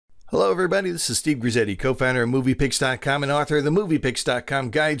Hello everybody, this is Steve Grizzetti, co-founder of MoviePix.com and author of the MoviePix.com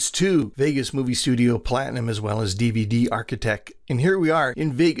Guides to Vegas Movie Studio Platinum as well as DVD Architect. And here we are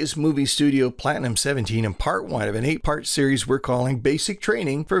in Vegas Movie Studio Platinum 17 in part 1 of an 8-part series we're calling Basic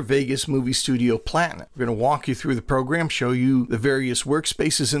Training for Vegas Movie Studio Platinum. We're going to walk you through the program, show you the various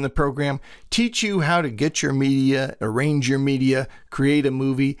workspaces in the program, teach you how to get your media, arrange your media, create a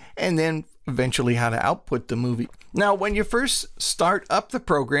movie, and then eventually how to output the movie. Now, when you first start up the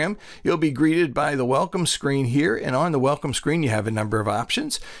program, you'll be greeted by the welcome screen here, and on the welcome screen you have a number of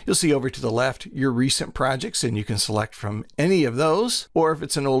options. You'll see over to the left your recent projects, and you can select from any of those, or if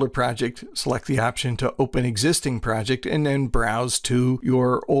it's an older project, select the option to open existing project and then browse to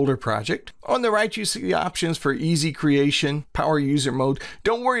your older project. On the right, you see the options for easy creation, power user mode.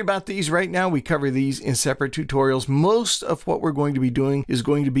 Don't worry about these right now. We cover these in separate tutorials. Most of what we're going to be doing is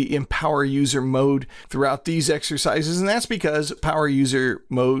going to be in power user mode throughout these exercises, and that's because power user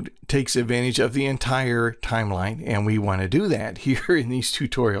mode takes advantage of the entire timeline, and we want to do that here in these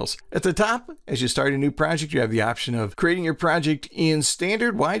tutorials. At the top, as you start a new project, you have the option of creating your project in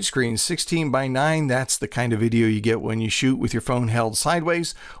standard widescreen 16:9. That's the kind of video you get when you shoot with your phone held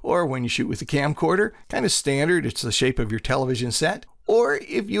sideways or when you shoot with a camcorder. Kind of standard, it's the shape of your television set. Or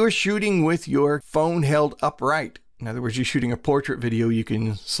if you're shooting with your phone held upright, in other words, you're shooting a portrait video, you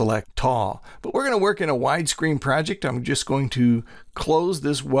can select tall. But we're going to work in a widescreen project. I'm just going to close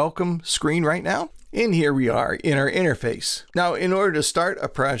this welcome screen right now. And here we are in our interface. Now, in order to start a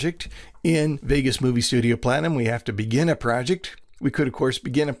project in Vegas Movie Studio Platinum, we have to begin a project. We could, of course,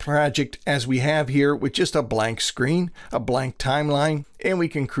 begin a project as we have here with just a blank screen, a blank timeline, and we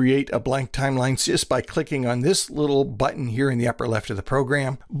can create a blank timeline just by clicking on this little button here in the upper left of the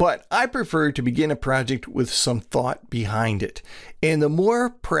program. But I prefer to begin a project with some thought behind it. And the more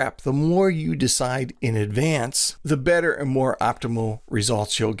prep, the more you decide in advance, the better and more optimal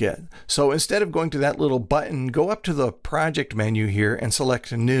results you'll get. So instead of going to that little button, go up to the project menu here and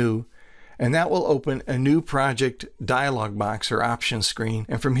select New. And that will open a new project dialog box or option screen.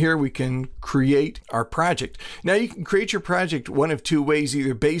 And from here we can create our project. Now you can create your project one of two ways,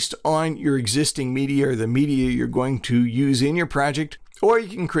 either based on your existing media or the media you're going to use in your project, or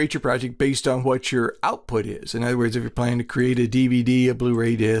you can create your project based on what your output is. In other words, if you're planning to create a DVD, a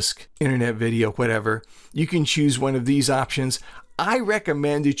Blu-ray disc, internet video, whatever, you can choose one of these options. I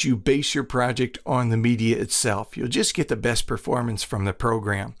recommend that you base your project on the media itself. You'll just get the best performance from the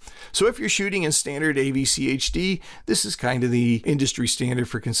program. So if you're shooting in standard AVC HD, this is kind of the industry standard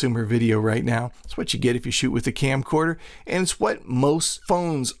for consumer video right now. It's what you get if you shoot with a camcorder, and it's what most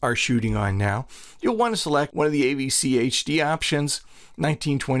phones are shooting on now. You'll want to select one of the AVC HD options,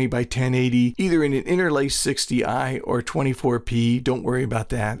 1920 by 1080, either in an interlaced 60i or 24p. Don't worry about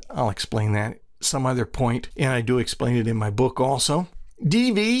that. I'll explain that some other point, and I do explain it in my book also.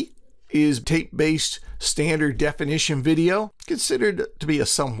 DV is tape-based standard definition video, considered to be a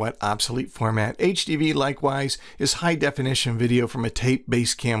somewhat obsolete format. HDV likewise is high definition video from a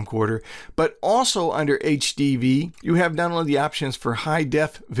tape-based camcorder, but also under HDV you have not only the options for high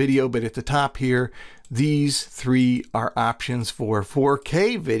def video, but at the top here these three are options for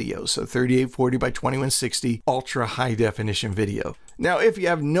 4K video, so 3840 by 2160 ultra high definition video. Now, if you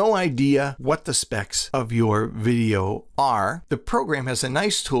have no idea what the specs of your video are, the program has a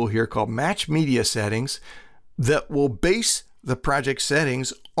nice tool here called Match Media Settings that will base the project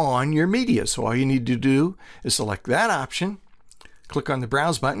settings on your media. So all you need to do is select that option, click on the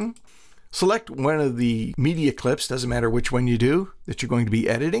Browse button, select one of the media clips, doesn't matter which one you do, that you're going to be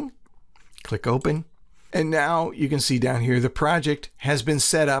editing, click Open. And now you can see down here the project has been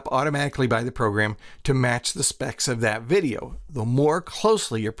set up automatically by the program to match the specs of that video. The more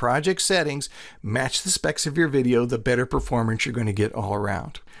closely your project settings match the specs of your video, the better performance you're going to get all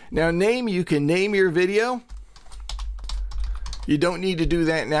around. Now you can name your video. You don't need to do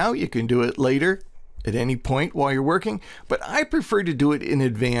that now. You can do it later at any point while you're working, but I prefer to do it in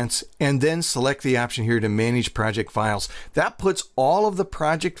advance and then select the option here to manage project files. That puts all of the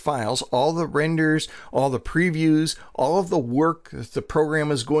project files, all the renders, all the previews, all of the work that the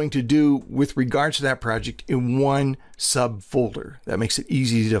program is going to do with regards to that project in one subfolder. That makes it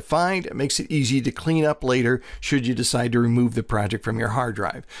easy to find. It makes it easy to clean up later should you decide to remove the project from your hard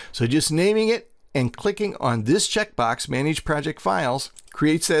drive. So just naming it and clicking on this checkbox, Manage Project Files,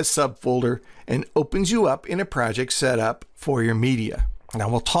 creates that subfolder and opens you up in a project set up for your media. Now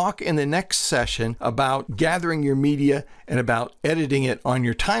we'll talk in the next session about gathering your media and about editing it on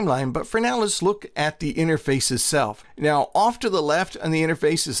your timeline, but for now let's look at the interface itself. Now off to the left on the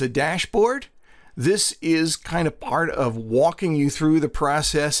interface is a dashboard. This is kind of part of walking you through the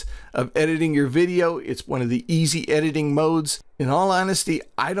process of editing your video. It's one of the easy editing modes. In all honesty,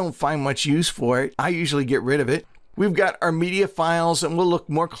 I don't find much use for it. I usually get rid of it. We've got our media files, and we'll look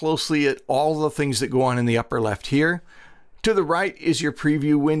more closely at all the things that go on in the upper left here. To the right is your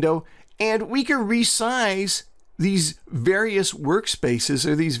preview window, and we can resize these various workspaces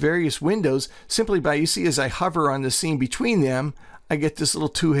or these various windows simply by, you see, as I hover on the scene between them, I get this little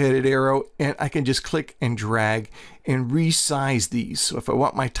two-headed arrow, and I can just click and drag and resize these. So if I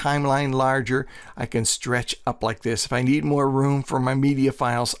want my timeline larger, I can stretch up like this. If I need more room for my media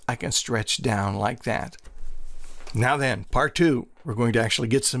files, I can stretch down like that. Now then, part two, we're going to actually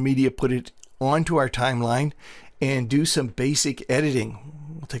get some media, put it onto our timeline, and do some basic editing.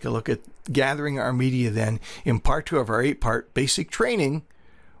 We'll take a look at gathering our media then in part two of our 8-part basic training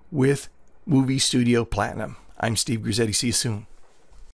with Movie Studio Platinum. I'm Steve Grizzetti. See you soon.